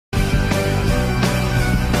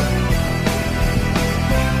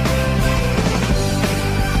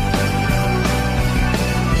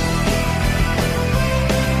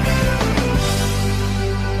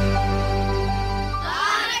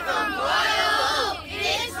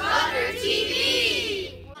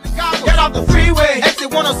off the freeway.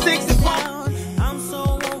 Exit 106 and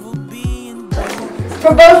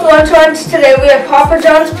For both lunch runs today, we have Papa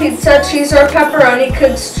John's pizza, cheese or pepperoni,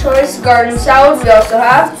 Kids Choice garden salad. We also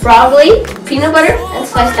have broccoli, peanut butter, and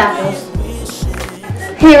sliced apples.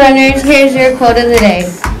 Hey runners, here's your quote of the day.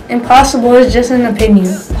 impossible is just an opinion.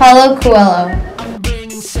 Paulo Coelho. I'm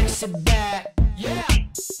bringing sexy back. Yeah.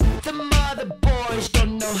 The mother boys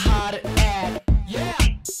don't know how to act. Yeah.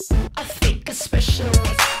 I think it's special.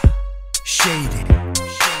 shady.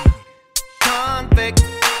 Convict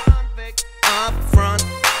up front.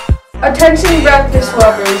 Attention breakfast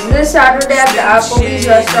lovers. This Saturday at the Applebee's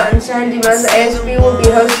restaurant in San Dimas, ASB will be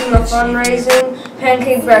hosting a fundraising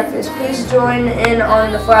pancake breakfast. Please join in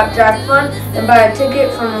on the Flapjack Fund and buy a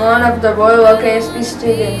ticket from one of the Royal Oak ASB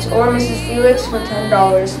students or Mrs. Felix for $10.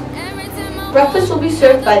 Breakfast will be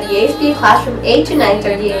served by the ASB class from 8 to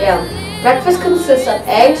 9:30 a.m. Breakfast consists of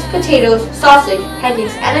eggs, potatoes, sausage,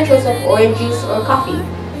 pancakes, and a choice of orange juice or coffee.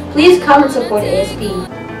 Please come and support ASB.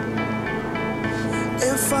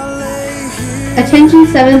 Attention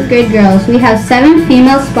 7th grade girls, we have 7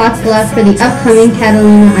 female spots left for the upcoming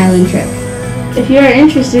Catalina Island trip. If you are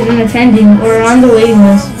interested in attending or are on the waiting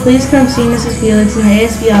list, please come see Mrs. Felix in the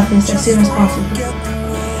ASB office as soon as possible.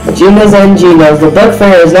 Ginas and Ginos, the book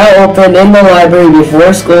fair is now open in the library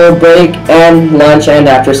before school break and lunch and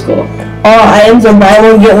after school. All items are buy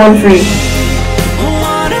one get one free.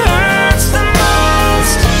 What hurts the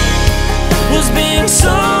most was being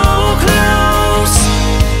so close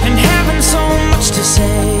and having so much to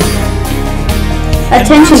say.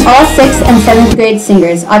 Attention all 6th and 7th grade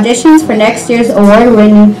singers. Auditions for next year's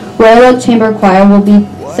award-winning Royal Oak Chamber Choir will be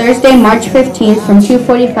Thursday, March 15th from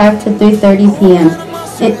 2:45 to 3:30 p.m.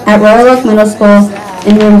 at Royal Oak Middle School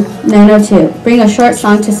in room 902. Bring a short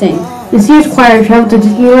song to sing. This year's choir traveled to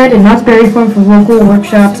Disneyland and Knott's Berry Farm for local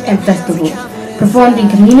workshops and festivals, performed in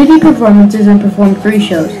community performances, and performed 3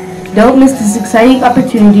 shows. Don't miss this exciting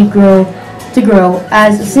opportunity to grow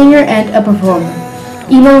as a singer and a performer.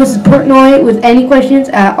 Email Mrs. Portnoy with any questions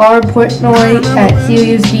at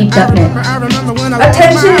rportnoy@cousd.net.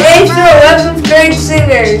 Attention 8th and 11th grade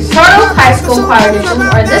singers. Charter Oak High School choir auditions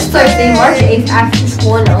are this Thursday, March 8th after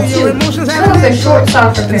school in L2. Come with a short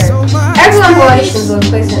song prepared. Everyone who auditions will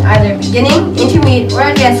be placed in either beginning, intermediate, or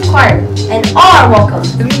advanced choir, and all are welcome.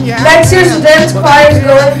 Next year's dance choir is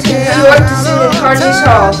going to New York to sing in Carnegie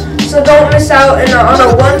Hall, so don't miss out on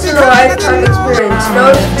a once-in-a-lifetime experience.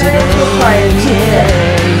 No experience required. See you there.